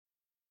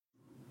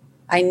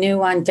I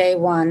knew on day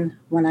one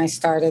when I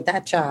started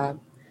that job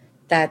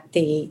that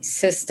the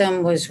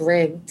system was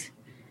rigged,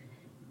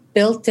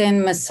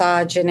 built-in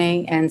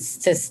misogyny and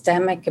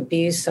systemic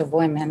abuse of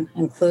women,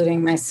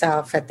 including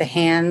myself, at the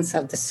hands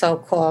of the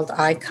so-called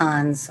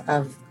icons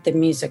of the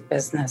music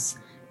business,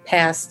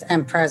 past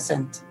and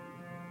present.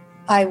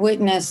 I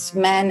witnessed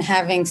men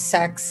having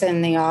sex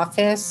in the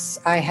office.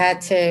 I had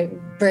to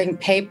bring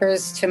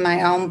papers to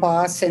my own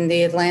boss in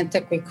the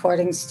Atlantic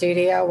recording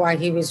studio while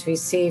he was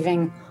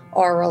receiving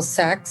oral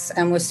sex,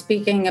 and was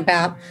speaking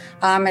about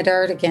Ahmet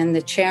Ertegun,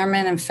 the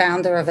chairman and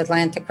founder of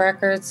Atlantic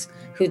Records,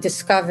 who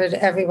discovered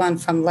everyone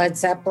from Led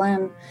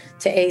Zeppelin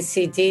to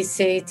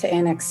AC/DC to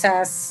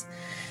INXS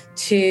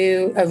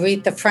to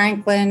Aretha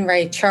Franklin,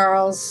 Ray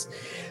Charles.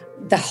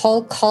 The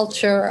whole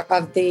culture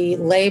of the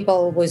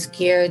label was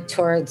geared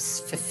towards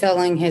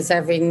fulfilling his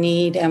every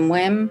need and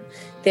whim.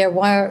 There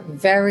were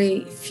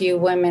very few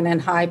women in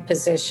high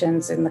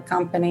positions in the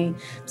company,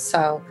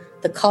 so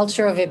the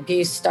culture of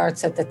abuse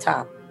starts at the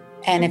top.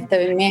 And if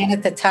the man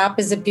at the top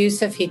is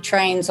abusive, he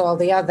trains all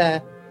the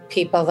other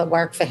people that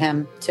work for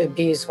him to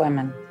abuse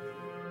women.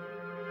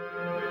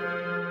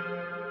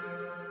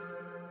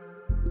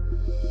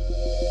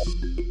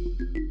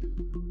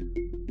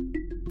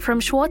 From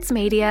Schwartz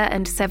Media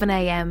and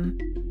 7am,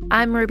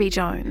 I'm Ruby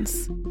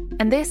Jones,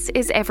 and this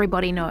is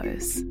Everybody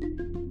Knows.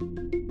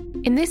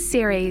 In this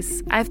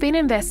series, I've been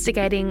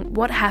investigating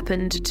what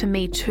happened to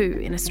Me Too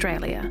in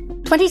Australia.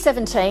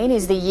 2017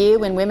 is the year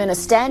when women are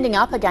standing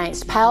up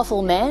against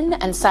powerful men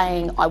and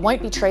saying, I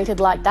won't be treated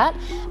like that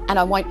and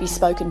I won't be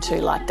spoken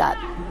to like that.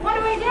 What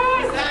do we do?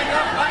 Stand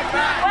up like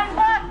that!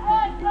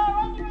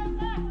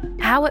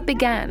 How it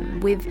began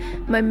with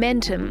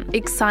momentum,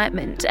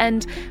 excitement,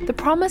 and the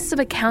promise of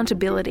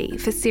accountability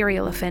for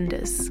serial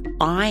offenders.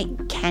 I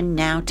can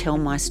now tell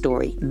my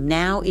story.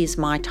 Now is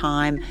my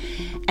time.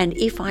 And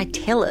if I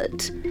tell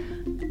it,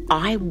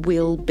 I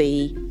will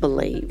be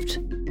believed.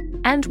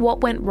 And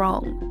what went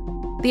wrong.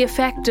 The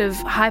effect of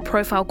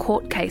high-profile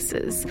court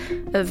cases,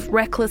 of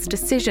reckless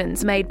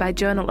decisions made by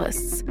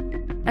journalists,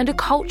 and a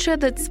culture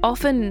that's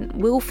often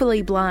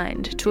willfully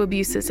blind to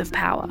abuses of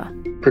power.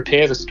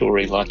 Prepare the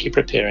story like you're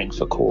preparing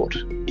for court.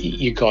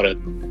 You've got to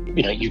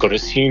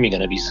assume you're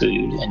going to be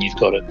sued, and you've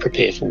got to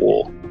prepare for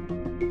war.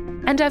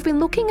 And I've been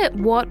looking at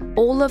what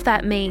all of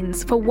that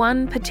means for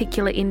one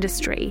particular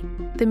industry,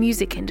 the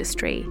music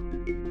industry,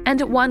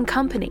 and at one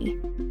company,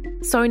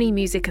 Sony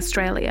Music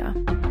Australia.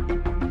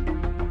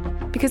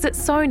 Because at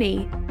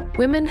Sony,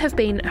 women have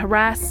been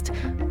harassed,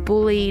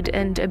 bullied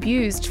and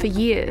abused for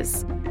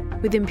years,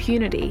 with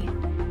impunity.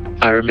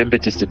 I remember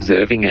just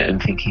observing it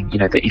and thinking,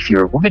 that if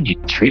you're a woman,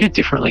 you're treated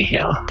differently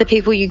here. The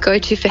people you go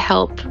to for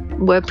help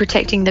were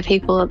protecting the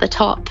people at the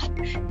top,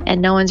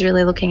 and no one's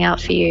really looking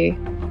out for you.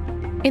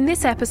 In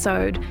this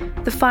episode,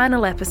 the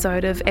final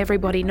episode of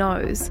Everybody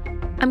Knows,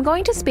 I'm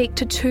going to speak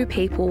to two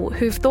people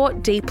who've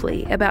thought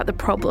deeply about the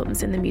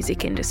problems in the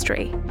music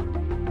industry.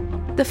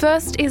 The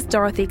first is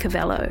Dorothy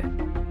Cavello.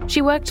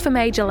 She worked for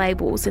major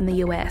labels in the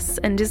US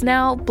and is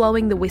now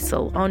blowing the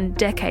whistle on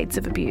decades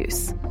of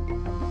abuse.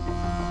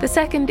 The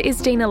second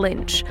is Dina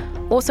Lynch,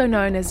 also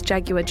known as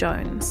Jaguar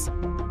Jones.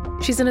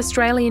 She's an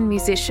Australian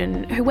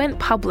musician who went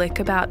public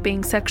about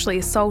being sexually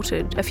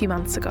assaulted a few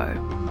months ago.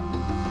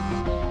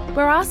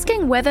 We're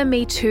asking whether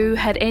Me Too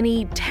had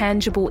any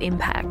tangible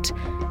impact,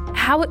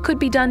 how it could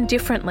be done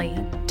differently,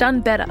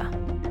 done better,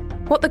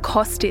 what the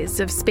cost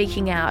is of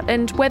speaking out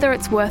and whether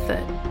it's worth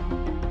it.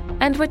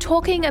 And we're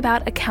talking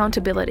about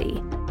accountability,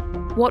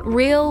 what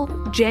real,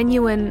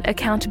 genuine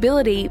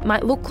accountability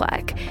might look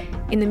like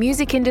in the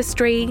music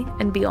industry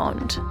and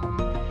beyond.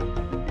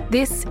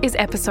 This is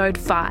episode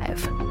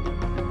 5.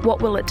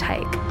 What will it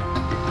take?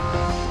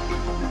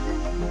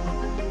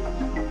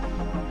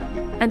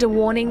 And a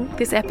warning,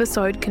 this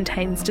episode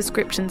contains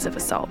descriptions of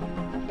assault.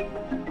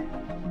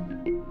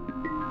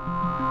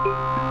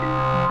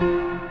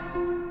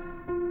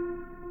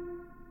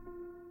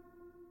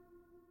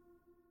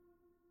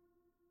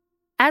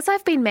 As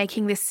I've been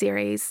making this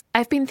series,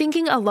 I've been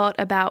thinking a lot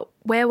about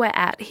where we're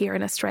at here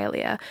in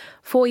Australia,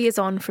 4 years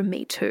on from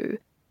Me Too.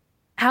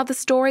 How the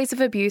stories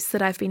of abuse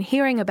that I've been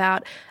hearing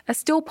about are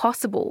still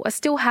possible, are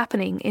still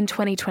happening in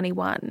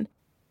 2021.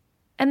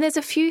 And there's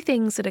a few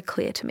things that are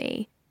clear to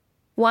me.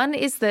 One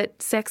is that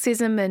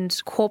sexism and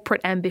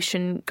corporate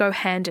ambition go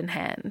hand in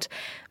hand.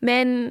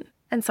 Men,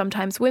 and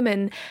sometimes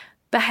women,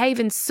 behave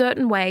in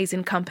certain ways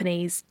in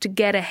companies to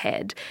get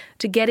ahead,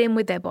 to get in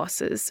with their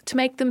bosses, to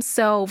make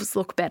themselves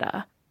look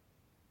better.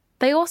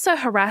 They also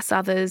harass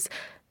others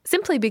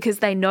simply because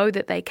they know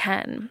that they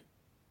can.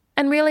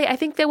 And really, I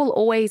think there will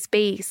always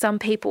be some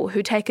people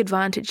who take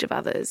advantage of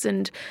others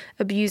and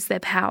abuse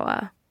their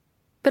power.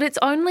 But it's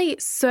only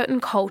certain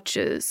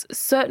cultures,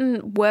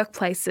 certain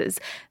workplaces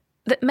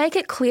that make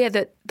it clear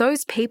that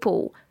those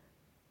people,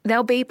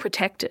 they'll be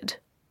protected.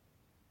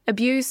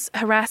 Abuse,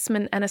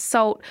 harassment and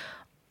assault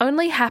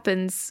only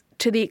happens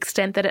to the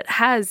extent that it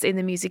has in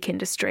the music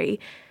industry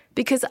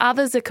because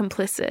others are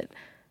complicit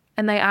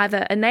and they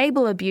either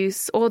enable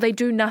abuse or they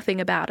do nothing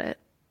about it.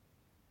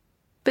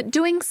 But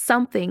doing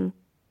something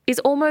is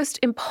almost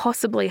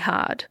impossibly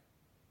hard.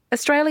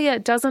 Australia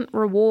doesn't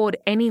reward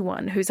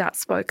anyone who's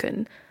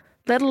outspoken,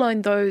 let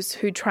alone those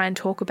who try and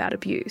talk about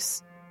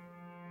abuse.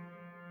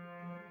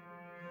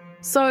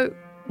 So,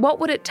 what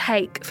would it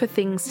take for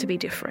things to be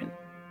different?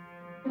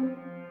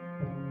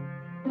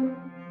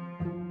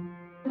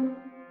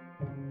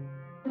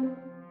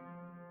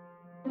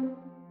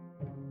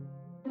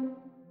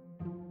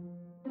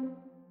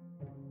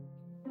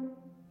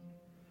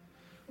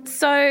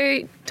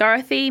 So,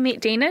 Dorothy,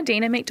 meet Dina.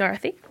 Dina, meet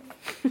Dorothy.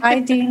 Hi,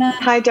 Dina.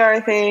 Hi,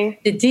 Dorothy.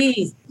 The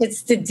D.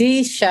 It's the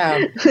D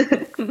show.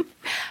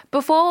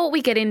 Before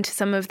we get into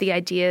some of the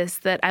ideas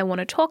that I want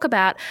to talk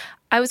about,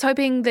 I was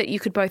hoping that you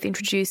could both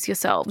introduce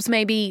yourselves.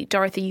 Maybe,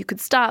 Dorothy, you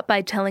could start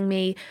by telling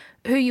me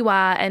who you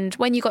are and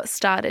when you got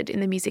started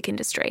in the music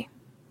industry.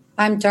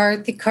 I'm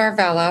Dorothy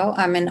Carvello.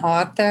 I'm an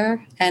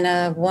author and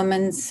a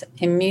women's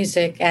in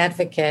music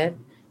advocate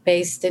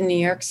based in New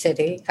York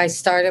City. I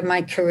started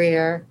my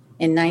career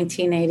in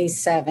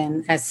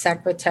 1987 as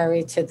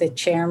secretary to the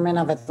chairman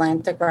of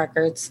Atlantic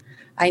Records.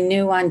 I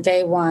knew on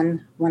day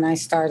one when I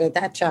started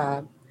that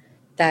job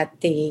that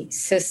the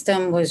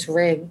system was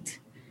rigged.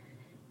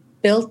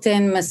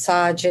 Built-in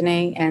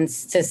misogyny and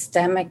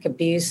systemic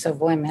abuse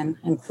of women,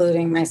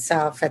 including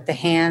myself, at the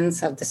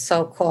hands of the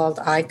so-called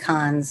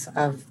icons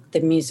of the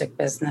music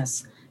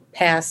business,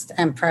 past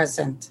and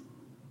present.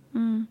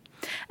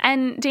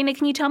 And Dina,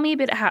 can you tell me a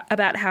bit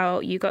about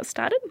how you got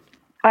started?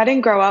 I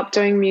didn't grow up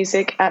doing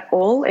music at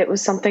all. It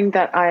was something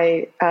that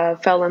I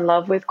fell in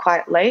love with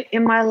quite late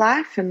in my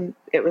life, and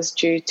it was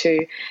due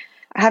to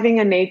having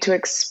a need to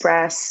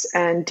express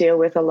and deal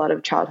with a lot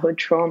of childhood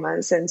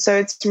traumas. And so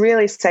it's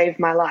really saved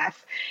my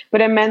life.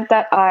 But it meant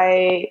that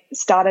I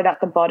started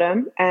at the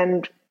bottom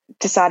and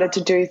decided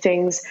to do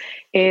things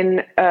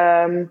in,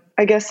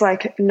 I guess,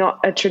 like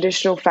not a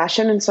traditional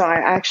fashion. And so I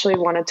actually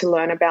wanted to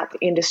learn about the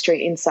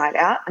industry inside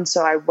out. And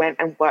so I went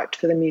and worked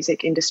for the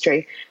music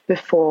industry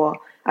before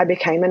I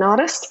became an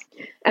artist.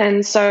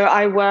 And so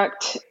I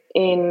worked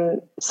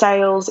in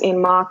sales,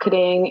 in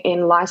marketing,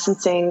 in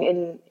licensing,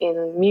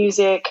 in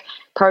music,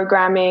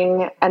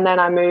 programming, and then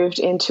I moved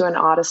into an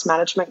artist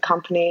management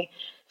company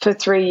for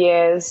 3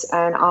 years.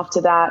 And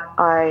after that,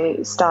 I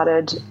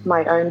started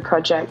my own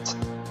project,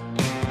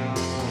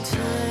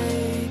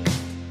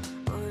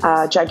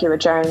 Jaguar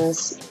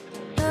Jones.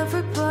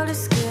 Everybody's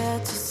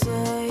scared to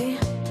say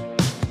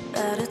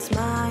that it's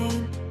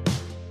mine.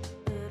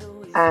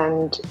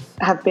 And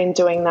have been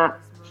doing that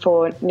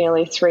for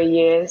nearly 3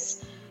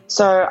 years.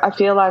 So I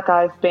feel like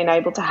I've been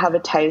able to have a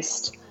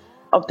taste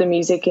of the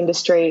music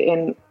industry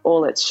in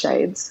all its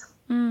shades.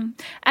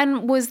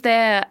 And was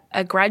there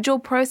a gradual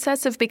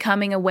process of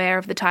becoming aware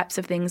of the types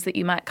of things that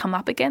you might come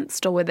up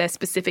against, or were there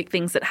specific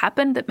things that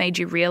happened that made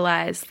you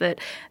realise that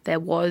there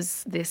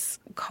was this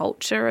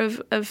culture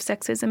of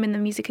sexism in the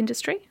music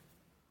industry?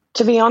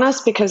 To be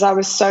honest, because I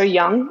was so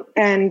young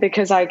and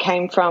because I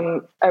came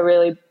from a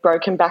really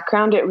broken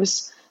background, it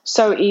was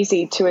so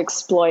easy to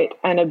exploit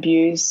and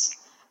abuse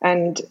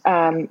and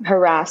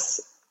harass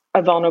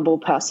a vulnerable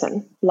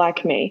person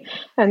like me.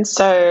 And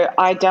so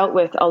I dealt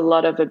with a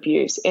lot of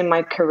abuse in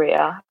my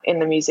career in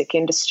the music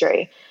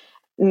industry,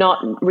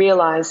 not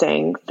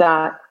realizing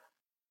that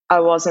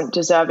I wasn't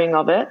deserving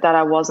of it, that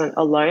I wasn't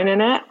alone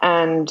in it,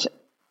 and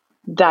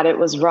that it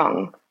was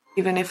wrong.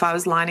 Even if I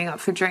was lining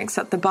up for drinks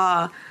at the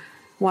bar,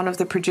 one of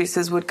the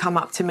producers would come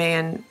up to me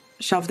and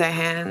shove their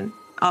hand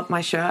up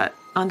my shirt,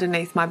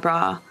 underneath my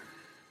bra,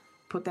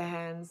 put their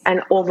hands.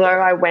 And although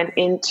I went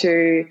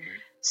into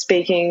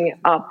speaking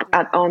up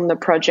on the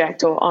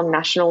project or on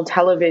national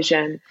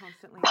television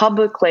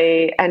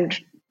publicly and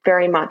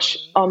very much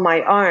on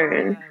my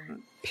own,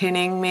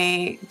 pinning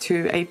me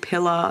to a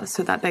pillar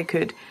so that they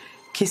could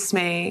kiss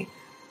me,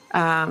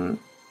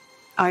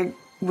 I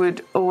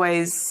would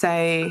always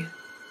say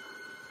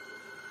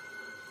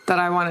that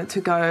I wanted to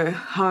go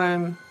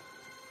home.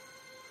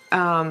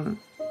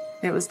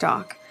 It was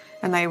dark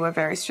and they were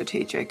very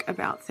strategic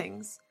about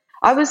things.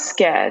 I was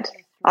scared.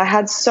 I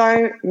had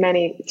so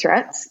many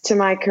threats to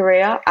my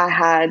career. I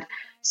had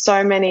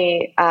so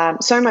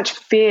much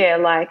fear,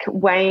 like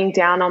weighing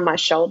down on my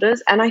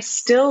shoulders, and I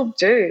still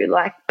do,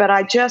 but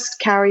I just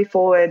carry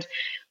forward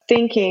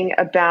thinking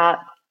about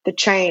the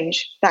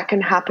change that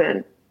can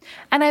happen.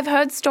 And I've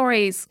heard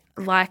stories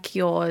like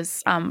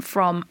yours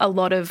from a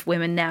lot of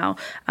women now.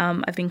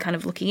 I've been kind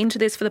of looking into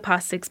this for the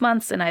past 6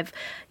 months, and I've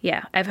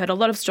heard a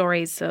lot of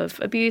stories of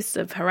abuse,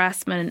 of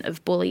harassment,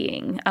 of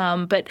bullying.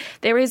 But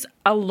there is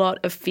a lot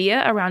of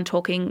fear around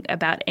talking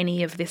about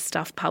any of this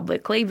stuff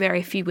publicly.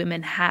 Very few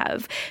women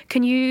have.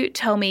 Can you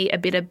tell me a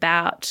bit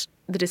about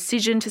the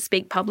decision to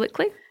speak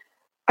publicly?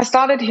 I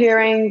started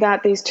hearing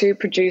that these two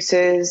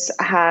producers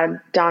had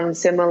done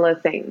similar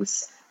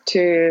things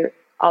to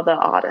other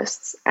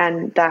artists,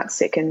 and that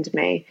sickened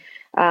me.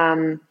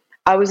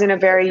 I was in a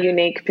very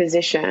unique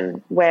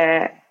position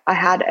where I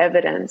had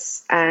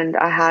evidence and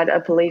I had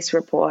a police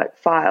report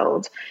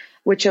filed,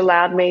 which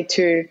allowed me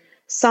to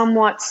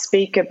somewhat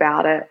speak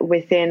about it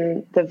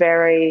within the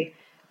very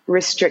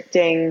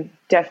restricting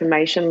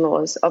defamation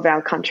laws of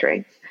our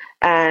country.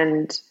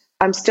 And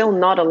I'm still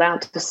not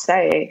allowed to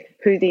say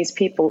who these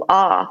people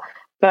are,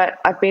 but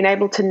I've been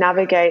able to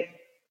navigate,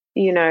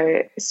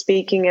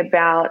 speaking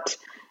about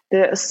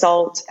the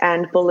assault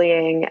and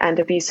bullying and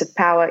abuse of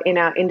power in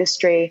our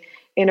industry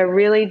in a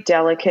really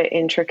delicate,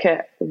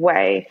 intricate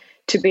way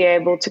to be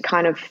able to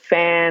kind of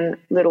fan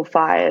little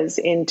fires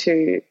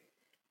into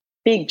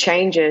big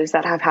changes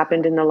that have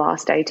happened in the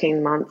last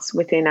 18 months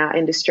within our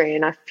industry.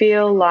 And I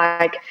feel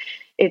like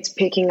it's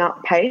picking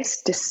up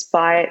pace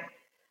despite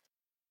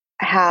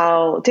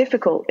how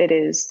difficult it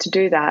is to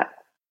do that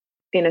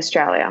in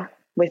Australia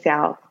with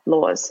our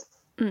laws.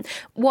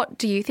 What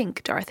do you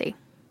think, Dorothy?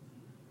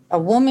 A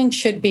woman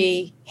should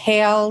be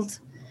hailed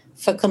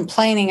for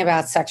complaining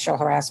about sexual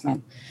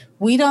harassment.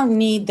 We don't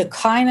need the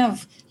kind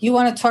of, you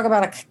want to talk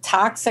about a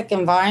toxic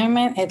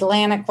environment?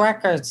 Atlantic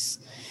Records,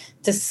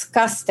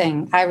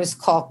 disgusting. I was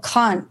called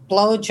cunt,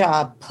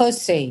 blowjob,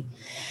 pussy.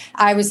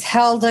 I was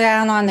held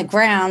down on the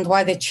ground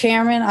while the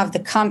chairman of the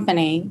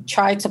company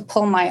tried to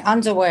pull my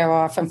underwear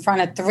off in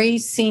front of 3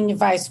 senior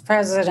vice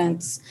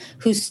presidents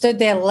who stood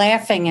there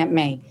laughing at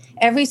me.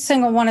 Every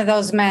single one of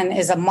those men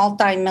is a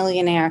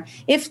multimillionaire,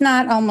 if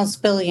not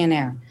almost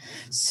billionaire.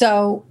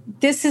 So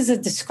this is a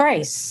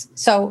disgrace.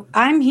 So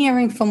I'm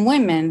hearing from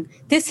women,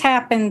 this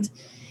happened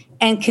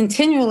and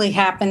continually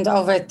happened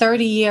over a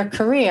 30-year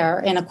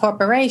career in a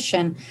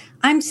corporation.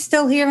 I'm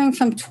still hearing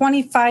from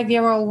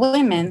 25-year-old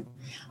women,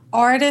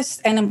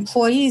 artists and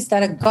employees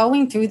that are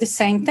going through the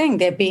same thing.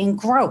 They're being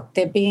groped.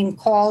 They're being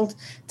called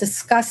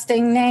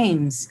disgusting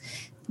names.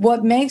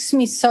 What makes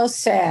me so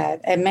sad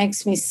and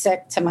makes me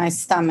sick to my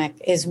stomach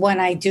is when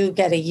I do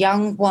get a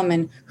young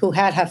woman who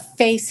had her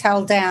face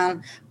held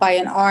down by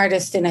an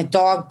artist in a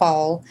dog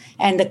bowl,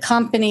 and the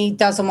company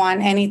doesn't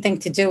want anything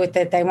to do with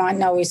it. They want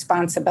no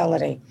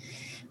responsibility.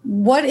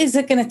 What is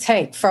it going to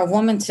take for a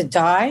woman to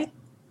die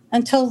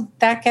until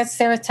that gets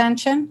their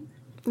attention?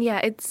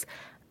 Yeah, it's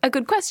a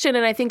good question,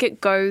 and I think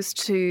it goes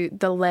to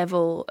the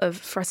level of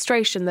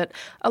frustration that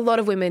a lot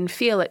of women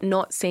feel at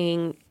not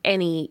seeing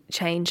any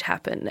change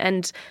happen.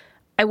 And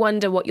I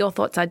wonder what your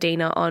thoughts are,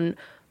 Dina, on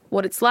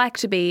what it's like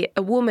to be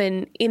a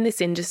woman in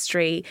this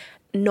industry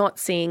not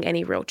seeing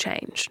any real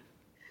change.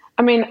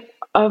 I mean,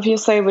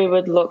 obviously we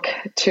would look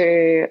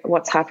to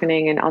what's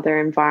happening in other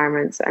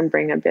environments and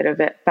bring a bit of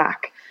it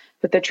back.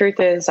 But the truth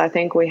is, I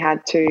think we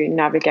had to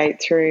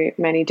navigate through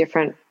many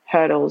different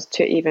hurdles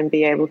to even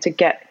be able to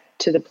get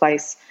to the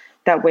place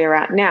that we're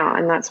at now.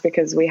 And that's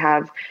because we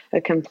have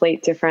a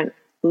complete different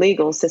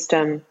legal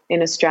system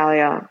in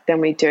Australia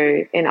than we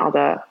do in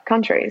other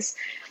countries.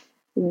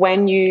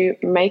 When you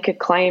make a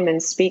claim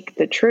and speak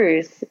the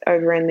truth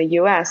over in the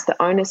US,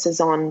 the onus is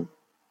on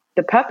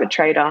the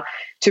perpetrator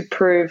to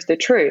prove the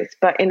truth.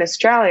 But in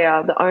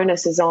Australia, the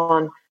onus is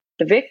on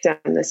the victim,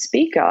 the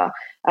speaker,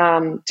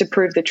 to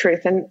prove the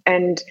truth.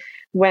 And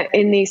when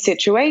in these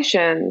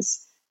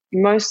situations,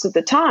 most of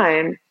the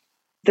time,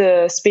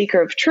 the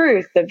speaker of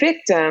truth, the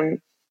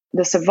victim,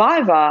 the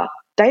survivor,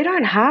 they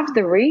don't have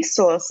the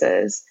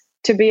resources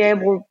to be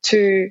able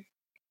to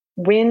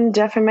win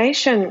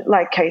defamation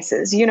like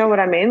cases. You know what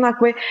I mean? Like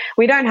we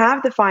don't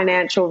have the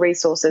financial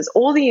resources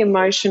or the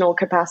emotional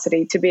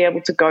capacity to be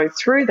able to go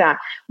through that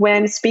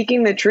when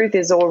speaking the truth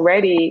is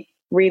already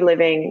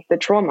reliving the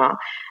trauma.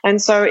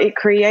 And so it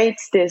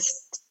creates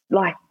this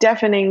like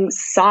deafening,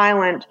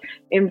 silent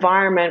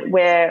environment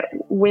where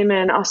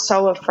women are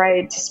so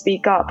afraid to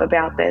speak up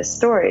about their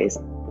stories.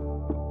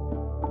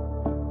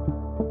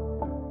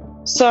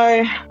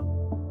 So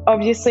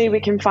obviously we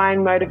can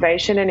find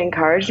motivation and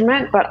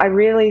encouragement, but I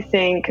really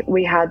think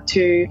we had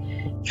to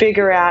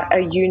figure out a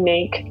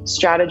unique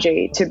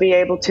strategy to be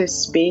able to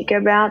speak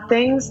about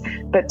things.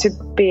 But to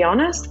be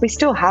honest, we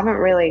still haven't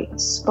really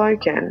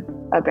spoken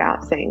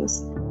about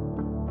things.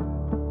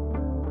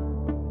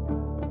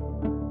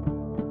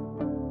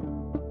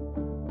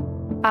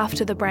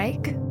 After the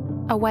break,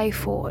 a way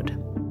forward.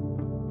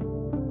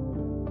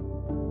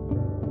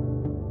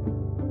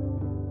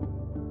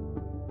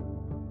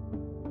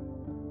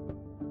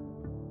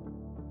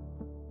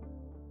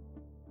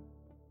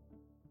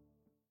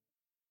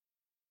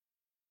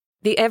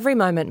 The Every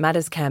Moment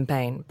Matters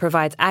campaign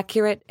provides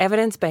accurate,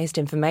 evidence-based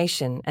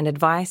information and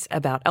advice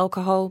about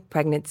alcohol,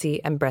 pregnancy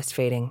and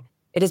breastfeeding.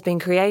 It has been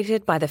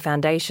created by the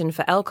Foundation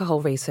for Alcohol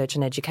Research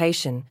and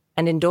Education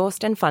and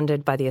endorsed and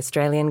funded by the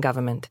Australian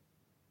Government.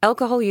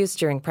 Alcohol use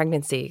during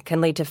pregnancy can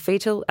lead to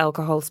fetal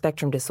alcohol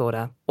spectrum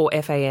disorder, or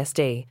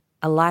FASD,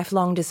 a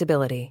lifelong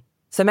disability.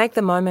 So make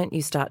the moment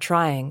you start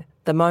trying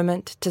the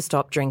moment to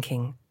stop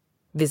drinking.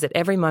 Visit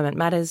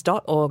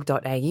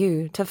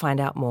everymomentmatters.org.au to find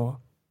out more.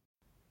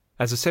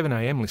 As a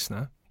 7am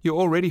listener, you're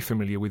already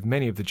familiar with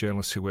many of the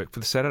journalists who work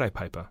for the Saturday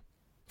Paper.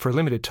 For a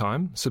limited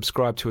time,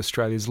 subscribe to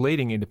Australia's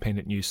leading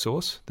independent news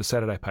source, the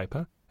Saturday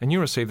Paper, and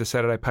you'll receive the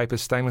Saturday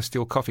Paper's stainless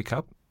steel coffee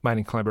cup, made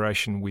in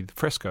collaboration with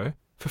Fresco,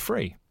 for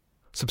free.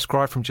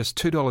 Subscribe from just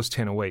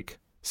 $2.10 a week.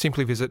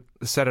 Simply visit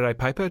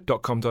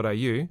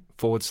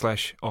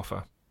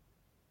thesaturdaypaper.com.au/offer.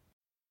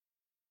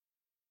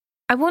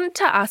 I want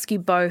to ask you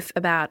both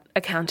about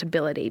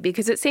accountability,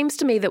 because it seems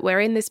to me that we're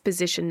in this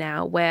position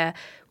now where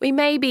we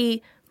may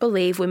be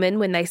believe women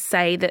when they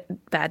say that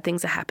bad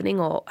things are happening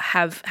or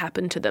have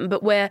happened to them,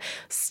 but we're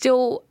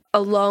still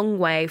a long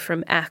way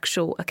from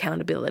actual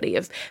accountability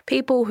of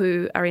people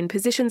who are in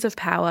positions of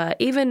power,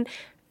 even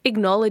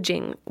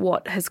acknowledging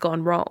what has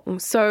gone wrong.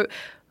 So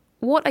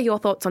what are your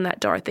thoughts on that,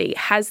 Dorothy?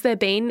 Has there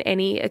been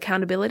any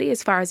accountability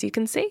as far as you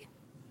can see?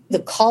 The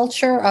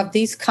culture of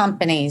these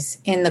companies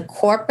in the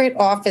corporate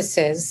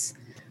offices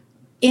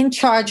in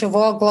charge of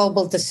all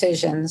global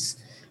decisions.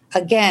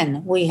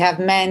 Again, we have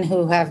men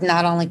who have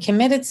not only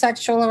committed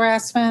sexual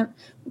harassment,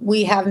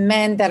 we have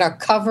men that are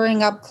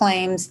covering up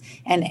claims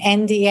and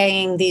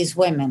NDAing these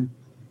women,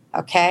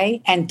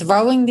 okay? And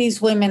throwing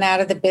these women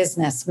out of the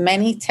business,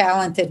 many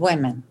talented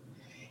women.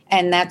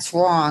 And that's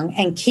wrong.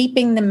 And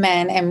keeping the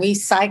men and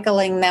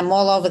recycling them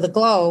all over the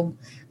globe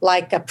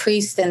like a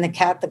priest in the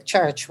Catholic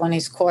Church when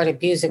he's caught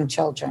abusing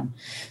children.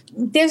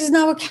 There's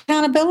no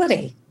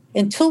accountability.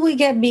 Until we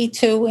get Me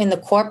Too in the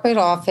corporate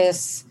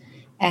office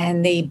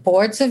and the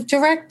boards of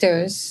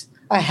directors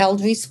are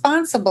held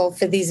responsible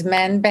for these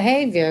men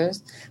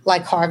behaviors,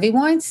 like Harvey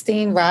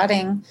Weinstein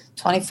rotting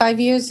 25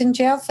 years in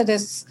jail for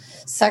this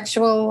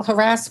sexual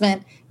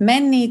harassment.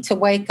 Men need to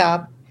wake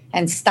up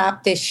and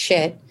stop this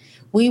shit.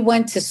 We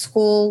went to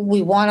school.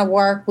 We want to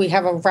work. We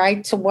have a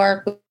right to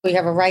work. We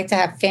have a right to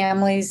have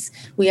families.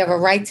 We have a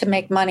right to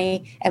make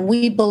money, and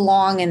we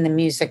belong in the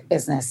music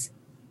business.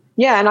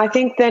 Yeah, and I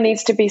think there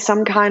needs to be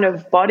some kind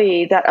of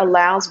body that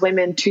allows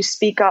women to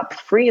speak up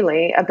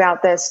freely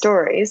about their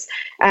stories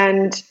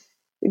and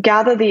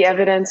gather the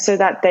evidence so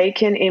that they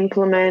can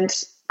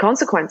implement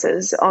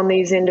consequences on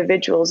these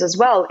individuals as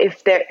well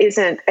if there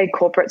isn't a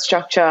corporate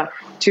structure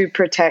to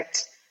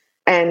protect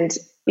and,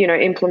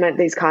 implement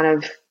these kind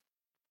of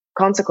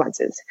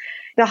consequences.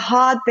 The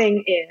hard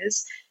thing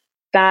is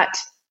that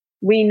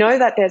we know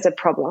that there's a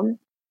problem,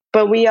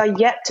 but we are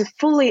yet to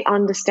fully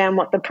understand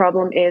what the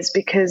problem is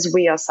because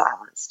we are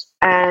silenced.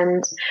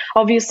 And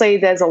obviously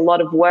there's a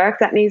lot of work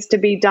that needs to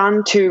be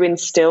done to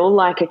instill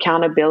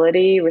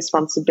accountability,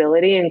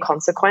 responsibility, and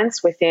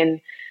consequence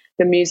within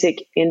the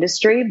music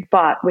industry.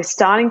 But we're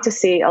starting to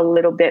see a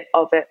little bit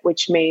of it,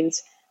 which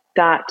means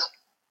that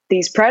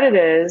these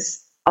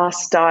predators are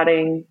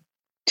starting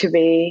to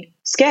be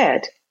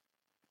scared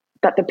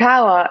that the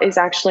power is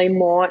actually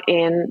more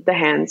in the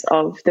hands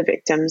of the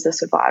victims, the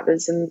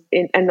survivors, and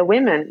the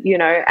women,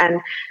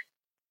 and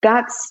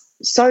that's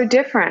so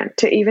different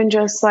to even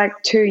just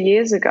 2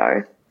 years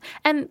ago.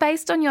 And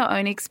based on your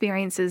own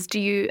experiences, do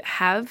you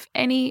have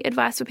any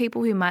advice for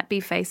people who might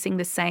be facing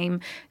the same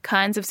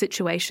kinds of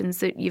situations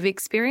that you've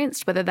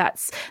experienced, whether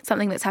that's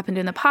something that's happened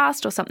in the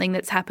past or something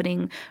that's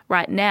happening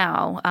right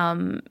now?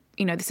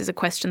 This is a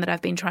question that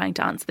I've been trying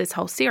to answer this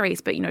whole series,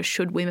 but,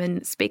 should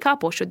women speak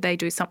up or should they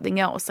do something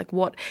else?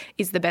 What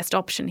is the best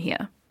option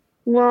here?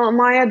 Well,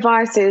 my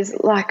advice is,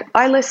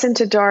 I listen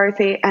to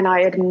Dorothy and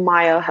I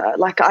admire her.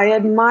 I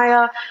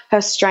admire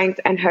her strength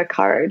and her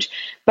courage.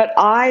 But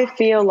I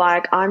feel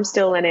like I'm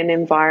still in an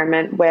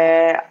environment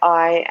where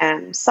I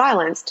am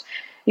silenced.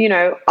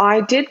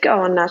 I did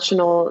go on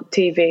national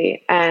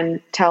TV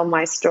and tell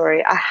my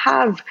story. I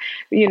have,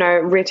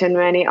 written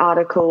many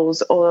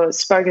articles or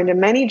spoken to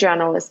many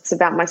journalists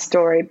about my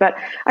story, but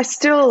I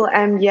still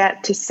am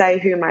yet to say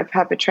who my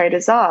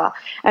perpetrators are.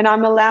 And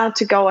I'm allowed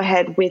to go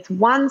ahead with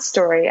one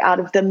story out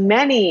of the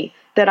many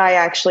that I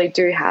actually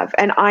do have.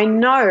 And I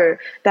know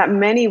that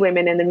many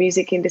women in the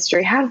music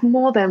industry have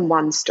more than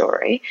one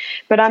story,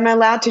 but I'm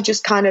allowed to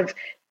just kind of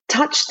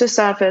touch the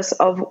surface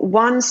of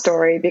one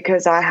story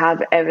because I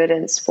have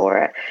evidence for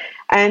it.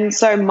 And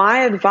so my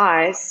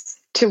advice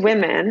to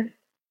women,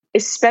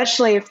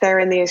 especially if they're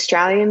in the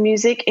Australian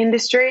music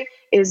industry,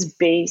 is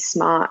be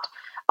smart.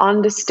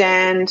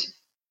 Understand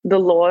the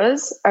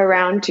laws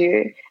around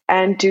you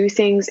and do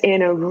things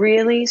in a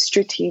really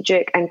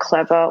strategic and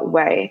clever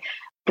way.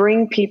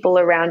 Bring people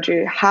around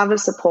you, have a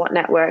support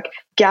network,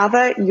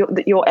 gather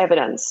your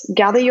evidence,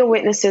 gather your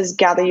witnesses,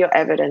 gather your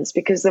evidence,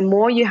 because the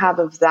more you have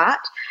of that,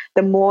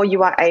 the more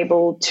you are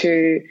able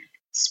to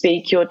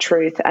speak your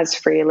truth as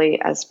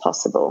freely as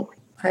possible.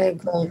 I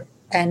agree.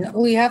 And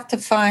we have to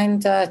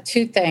find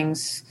two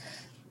things.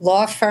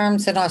 Law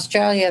firms in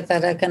Australia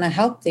that are going to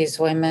help these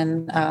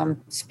women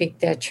speak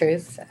their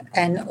truth,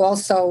 and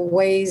also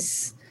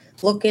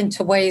look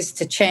into ways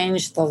to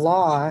change the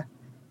law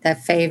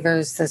that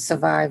favors the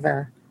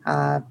survivor,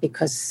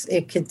 because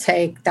it could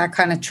take that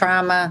kind of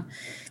trauma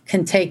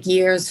can take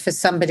years for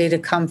somebody to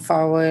come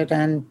forward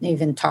and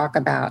even talk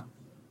about.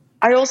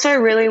 I also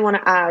really want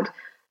to add,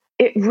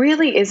 it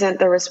really isn't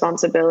the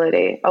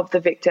responsibility of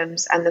the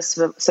victims and the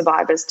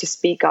survivors to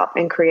speak up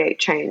and create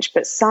change,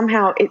 but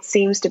somehow it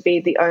seems to be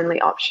the only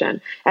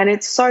option. And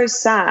it's so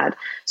sad.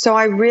 So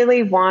I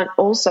really want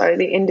also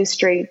the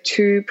industry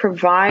to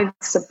provide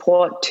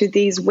support to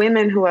these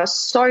women who are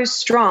so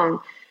strong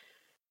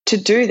to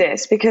do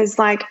this, because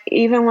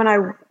even when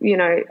I,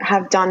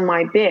 have done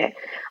my bit,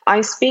 I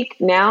speak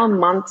now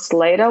months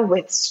later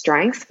with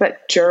strength,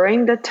 but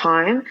during the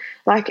time,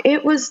 like,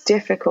 it was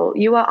difficult.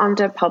 You are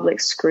under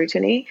public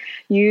scrutiny.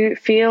 You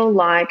feel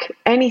like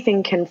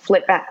anything can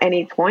flip at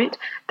any point,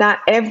 that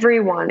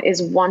everyone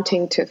is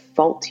wanting to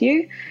fault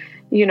you.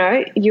 You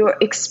know, you're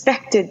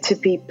expected to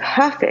be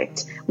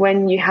perfect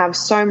when you have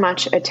so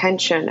much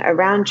attention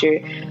around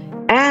you,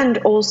 and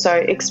also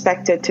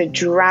expected to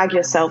drag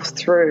yourself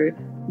through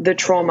the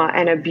trauma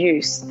and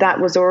abuse that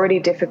was already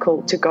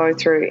difficult to go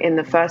through in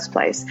the first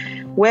place.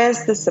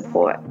 Where's the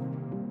support?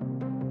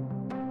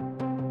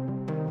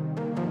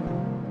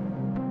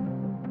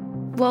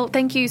 Well,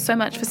 thank you so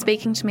much for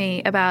speaking to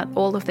me about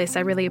all of this.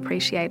 I really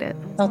appreciate it.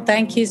 Well,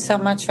 thank you so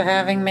much for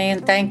having me,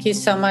 and thank you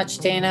so much,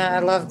 Dina. I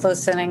loved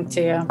listening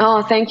to you.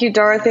 Oh, thank you,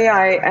 Dorothy.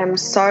 I am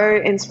so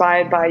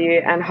inspired by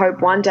you and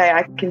hope one day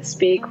I can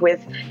speak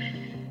with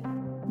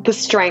the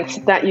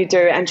strength that you do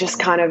and just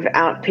kind of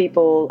out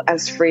people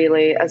as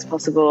freely as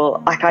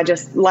possible. Like, I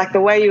just, like the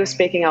way you were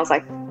speaking, I was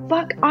like,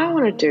 fuck, I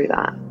want to do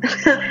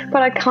that.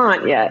 But I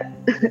can't yet.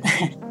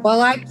 Well,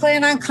 I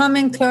plan on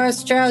coming to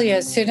Australia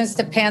as soon as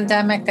the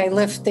pandemic, they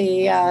lift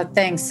the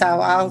thing. So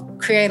I'll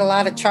create a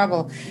lot of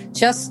trouble.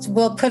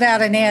 We'll put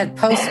out an ad,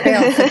 post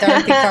bail for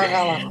Dorothy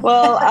Carvella.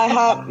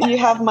 Well, you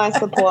have my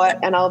support,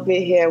 and I'll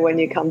be here when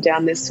you come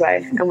down this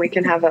way, and we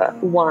can have a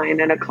wine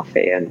and a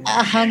coffee.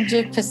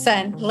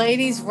 100%.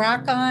 Ladies,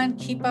 rock on.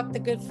 Keep up the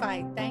good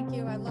fight. Thank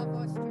you. I love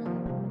Australia.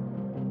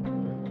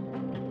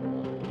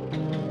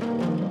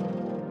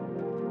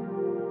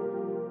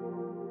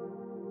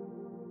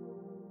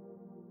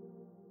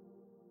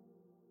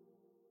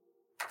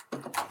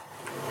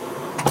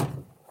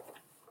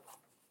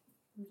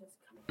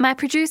 My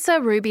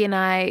producer, Ruby, and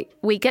I,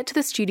 we get to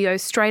the studio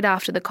straight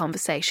after the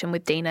conversation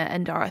with Dina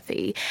and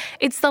Dorothy.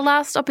 It's the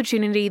last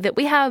opportunity that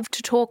we have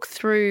to talk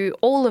through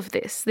all of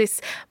this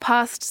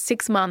past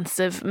 6 months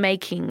of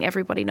making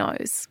Everybody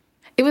Knows.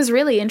 It was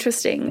really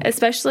interesting,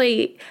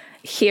 especially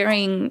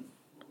hearing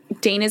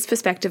Dina's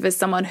perspective as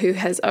someone who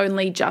has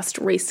only just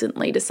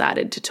recently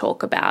decided to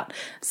talk about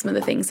some of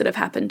the things that have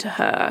happened to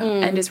her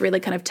and is really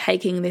kind of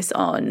taking this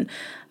on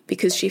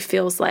because she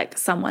feels like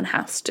someone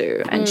has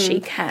to and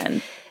she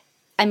can.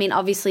 I mean,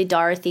 obviously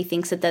Dorothy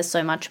thinks that there's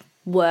so much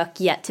work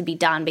yet to be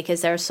done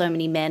because there are so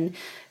many men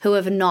who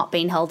have not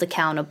been held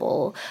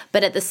accountable.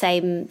 But at the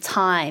same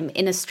time,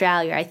 in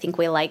Australia, I think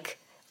we're like,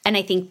 and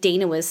I think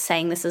Dina was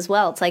saying this as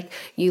well, it's like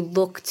you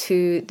look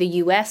to the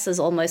US as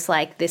almost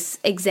like this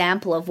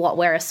example of what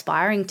we're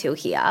aspiring to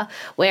here,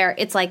 where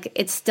it's like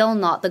it's still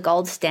not the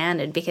gold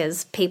standard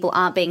because people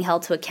aren't being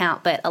held to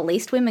account, but at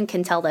least women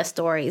can tell their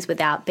stories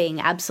without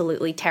being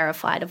absolutely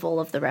terrified of all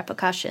of the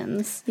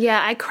repercussions.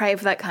 Yeah, I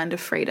crave that kind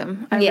of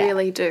freedom. I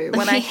really do.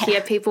 When I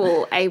hear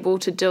people able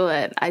to do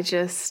it, I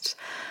just...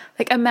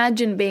 like,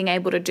 imagine being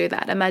able to do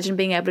that. Imagine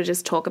being able to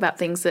just talk about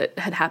things that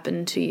had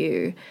happened to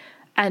you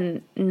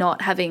and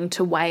not having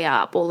to weigh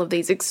up all of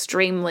these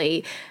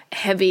extremely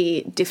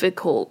heavy,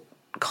 difficult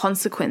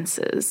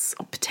consequences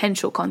or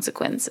potential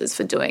consequences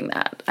for doing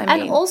that.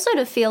 And also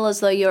to feel as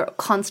though you're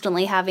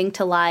constantly having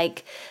to,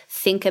 like,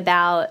 think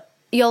about,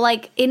 you're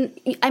like you're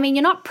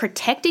not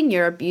protecting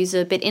your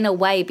abuser, but in a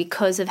way,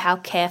 because of how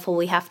careful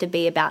we have to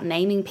be about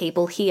naming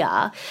people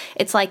here,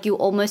 it's like you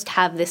almost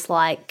have this,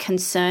 like,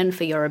 concern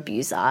for your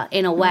abuser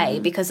in a way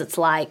because it's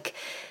like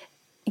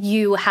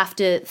you have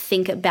to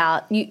think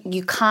about,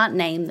 you can't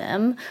name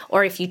them,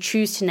 or if you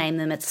choose to name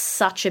them, it's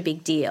such a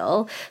big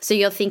deal. So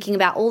you're thinking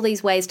about all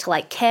these ways to,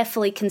 like,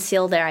 carefully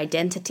conceal their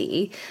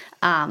identity,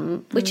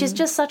 which is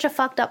just such a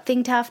fucked up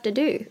thing to have to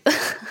do.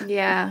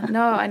 Yeah,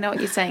 no, I know what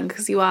you're saying,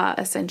 because you are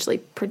essentially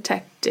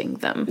protecting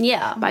them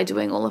by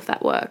doing all of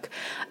that work.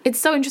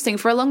 It's so interesting.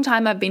 For a long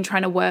time, I've been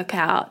trying to work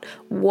out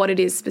what it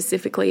is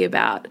specifically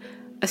about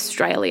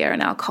Australia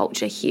and our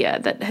culture here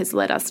that has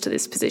led us to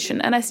this position.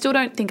 And I still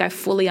don't think I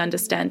fully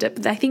understand it,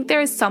 but I think there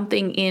is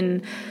something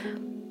in,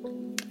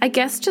 I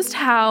guess, just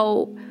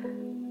how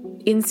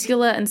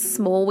insular and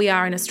small we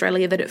are in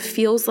Australia that it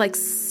feels like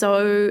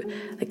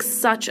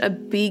such a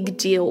big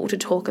deal to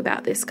talk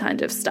about this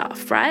kind of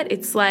stuff, right?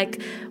 It's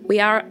like we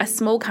are a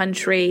small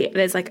country.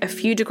 There's like a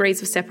few degrees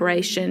of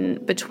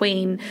separation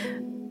between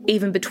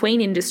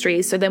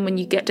industries. So then when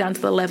you get down to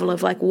the level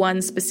of like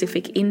one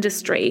specific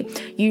industry,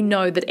 you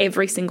know that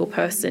every single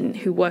person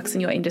who works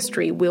in your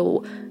industry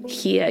will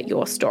hear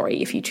your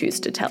story if you choose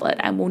to tell it,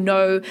 and will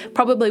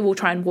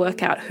try and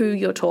work out who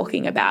you're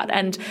talking about.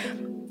 And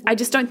I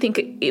just don't think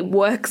it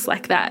works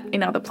like that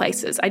in other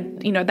places.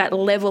 That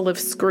level of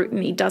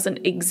scrutiny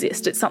doesn't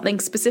exist. It's something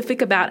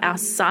specific about our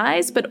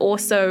size, but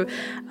also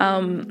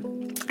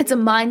it's a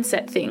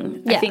mindset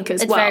thing, I think,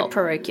 as well. It's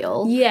very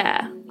parochial.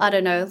 Yeah. I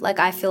don't know. Like,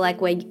 I feel like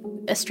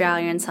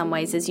Australia in some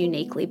ways is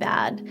uniquely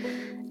bad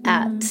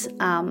at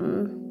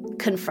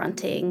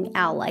confronting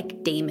our,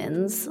 like,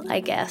 demons,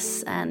 I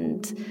guess,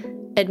 and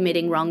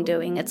admitting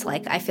wrongdoing. It's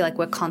like, I feel like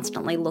we're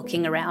constantly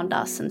looking around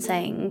us and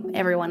saying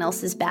everyone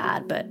else is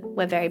bad, but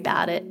we're very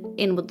bad at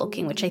inward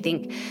looking, which I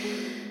think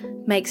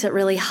makes it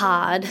really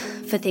hard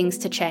for things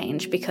to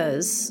change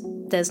because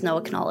there's no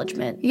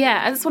acknowledgement.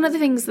 Yeah, and it's one of the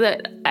things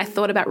that I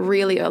thought about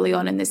really early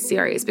on in this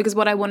series, because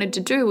what I wanted to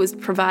do was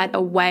provide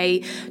a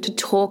way to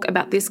talk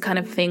about this kind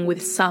of thing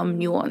with some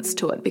nuance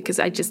to it, because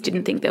I just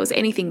didn't think there was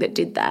anything that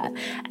did that.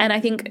 And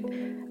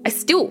I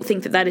still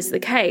think that is the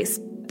case.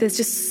 There's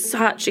just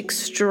such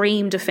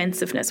extreme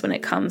defensiveness when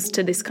it comes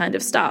to this kind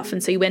of stuff.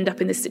 And so you end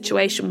up in this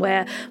situation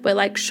where we're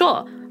like,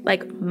 sure,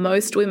 like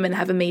most women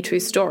have a Me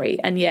Too story,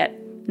 and yet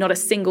not a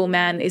single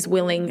man is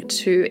willing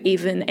to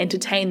even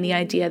entertain the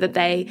idea that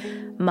they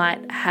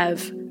might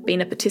have been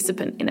a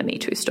participant in a Me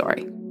Too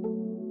story.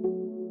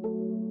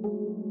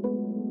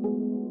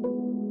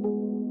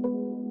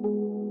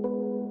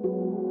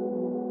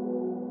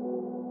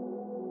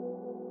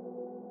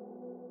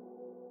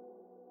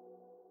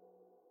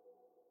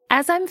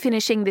 As I'm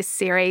finishing this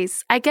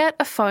series, I get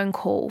a phone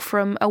call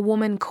from a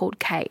woman called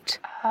Kate.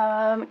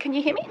 Can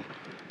you hear me?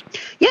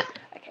 Yep.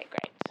 Okay,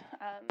 great.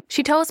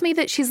 She tells me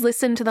that she's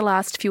listened to the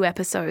last few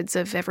episodes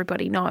of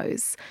Everybody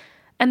Knows,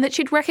 and that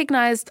she'd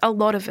recognised a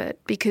lot of it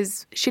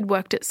because she'd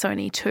worked at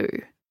Sony too.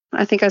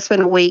 I think I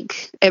spent a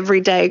week every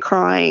day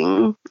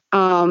crying,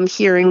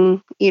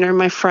 hearing,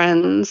 my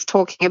friends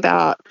talking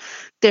about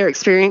their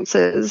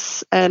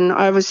experiences, and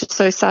I was just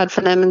so sad for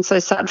them and so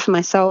sad for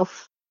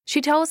myself. She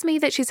tells me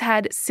that she's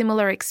had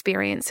similar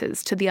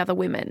experiences to the other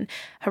women,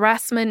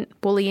 harassment,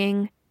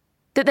 bullying,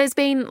 that there's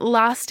been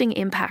lasting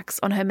impacts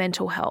on her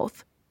mental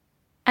health,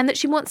 and that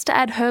she wants to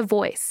add her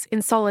voice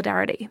in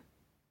solidarity.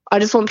 I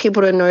just want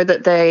people to know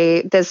that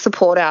there's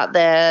support out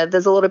there.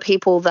 There's a lot of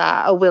people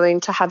that are willing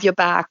to have your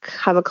back,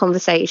 have a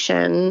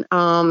conversation,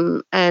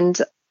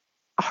 and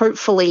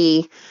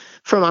hopefully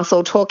from us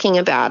all talking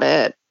about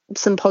it,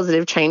 some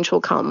positive change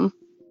will come.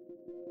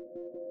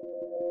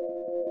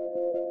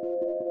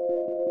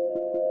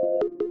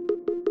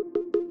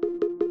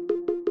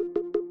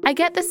 I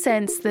get the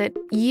sense that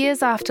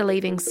years after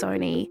leaving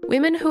Sony,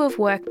 women who have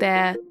worked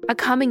there are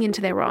coming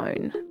into their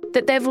own,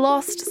 that they've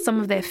lost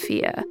some of their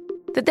fear,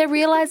 that they're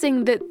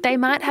realising that they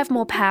might have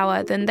more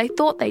power than they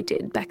thought they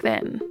did back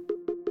then.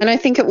 And I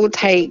think it will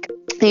take,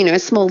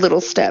 small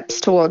little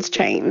steps towards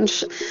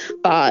change,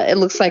 but it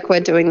looks like we're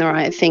doing the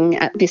right thing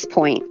at this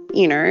point,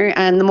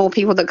 and the more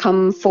people that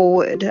come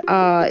forward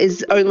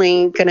is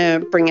only going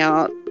to bring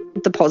out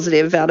the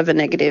positive out of a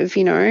negative,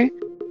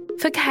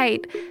 For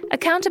Kate,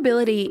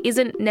 accountability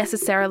isn't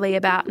necessarily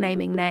about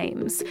naming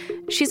names.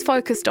 She's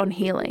focused on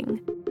healing.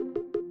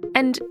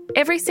 And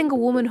every single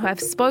woman who I've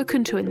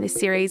spoken to in this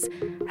series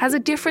has a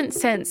different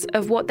sense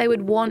of what they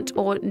would want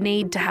or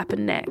need to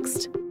happen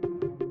next.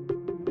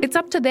 It's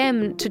up to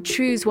them to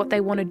choose what they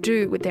want to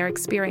do with their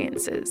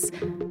experiences.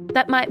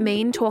 That might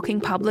mean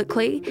talking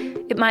publicly,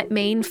 it might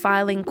mean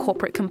filing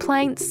corporate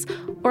complaints,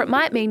 or it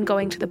might mean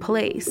going to the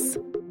police.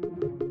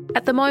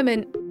 At the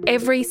moment,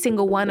 every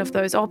single one of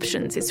those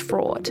options is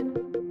fraught.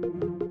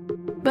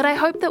 But I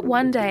hope that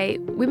one day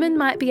women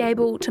might be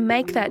able to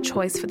make that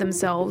choice for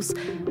themselves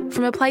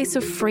from a place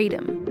of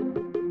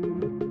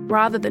freedom,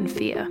 rather than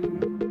fear.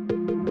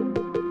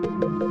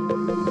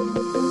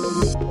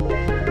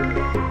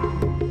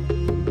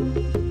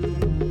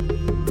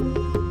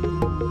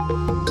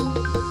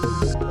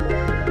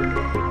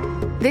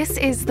 This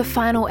is the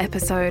final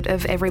episode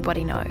of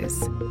Everybody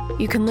Knows.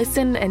 You can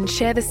listen and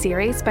share the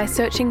series by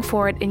searching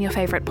for it in your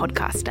favourite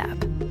podcast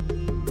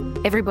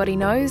app. Everybody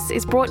Knows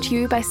is brought to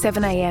you by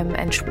 7am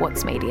and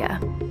Schwartz Media.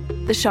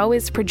 The show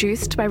is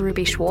produced by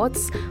Ruby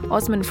Schwartz.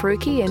 Osman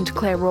Faruqi and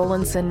Claire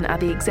Rawlinson are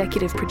the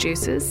executive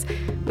producers,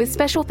 with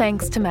special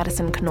thanks to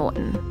Madison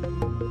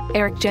Knorton.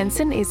 Eric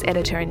Jensen is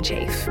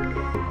editor-in-chief.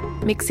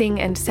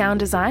 Mixing and sound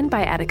design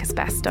by Atticus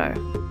Bastow.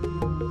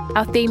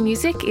 Our theme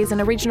music is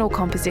an original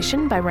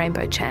composition by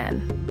Rainbow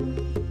Chan.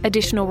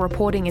 Additional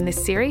reporting in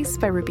this series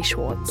by Ruby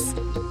Schwartz.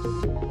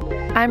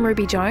 I'm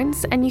Ruby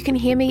Jones, and you can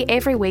hear me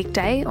every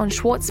weekday on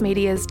Schwartz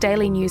Media's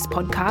daily news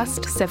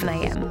podcast,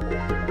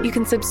 7am. You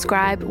can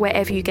subscribe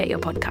wherever you get your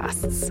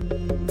podcasts.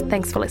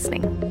 Thanks for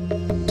listening.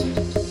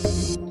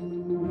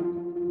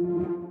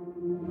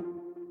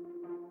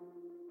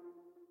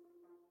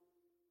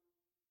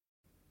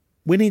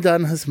 Winnie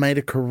Dunn has made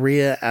a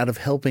career out of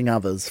helping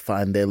others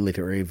find their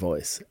literary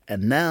voice,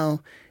 and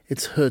now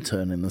it's her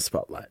turn in the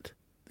spotlight.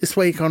 This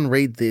week on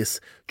Read This,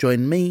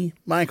 join me,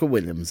 Michael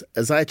Williams,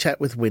 as I chat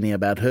with Winnie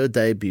about her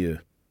debut.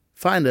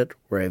 Find it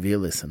wherever you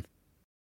listen.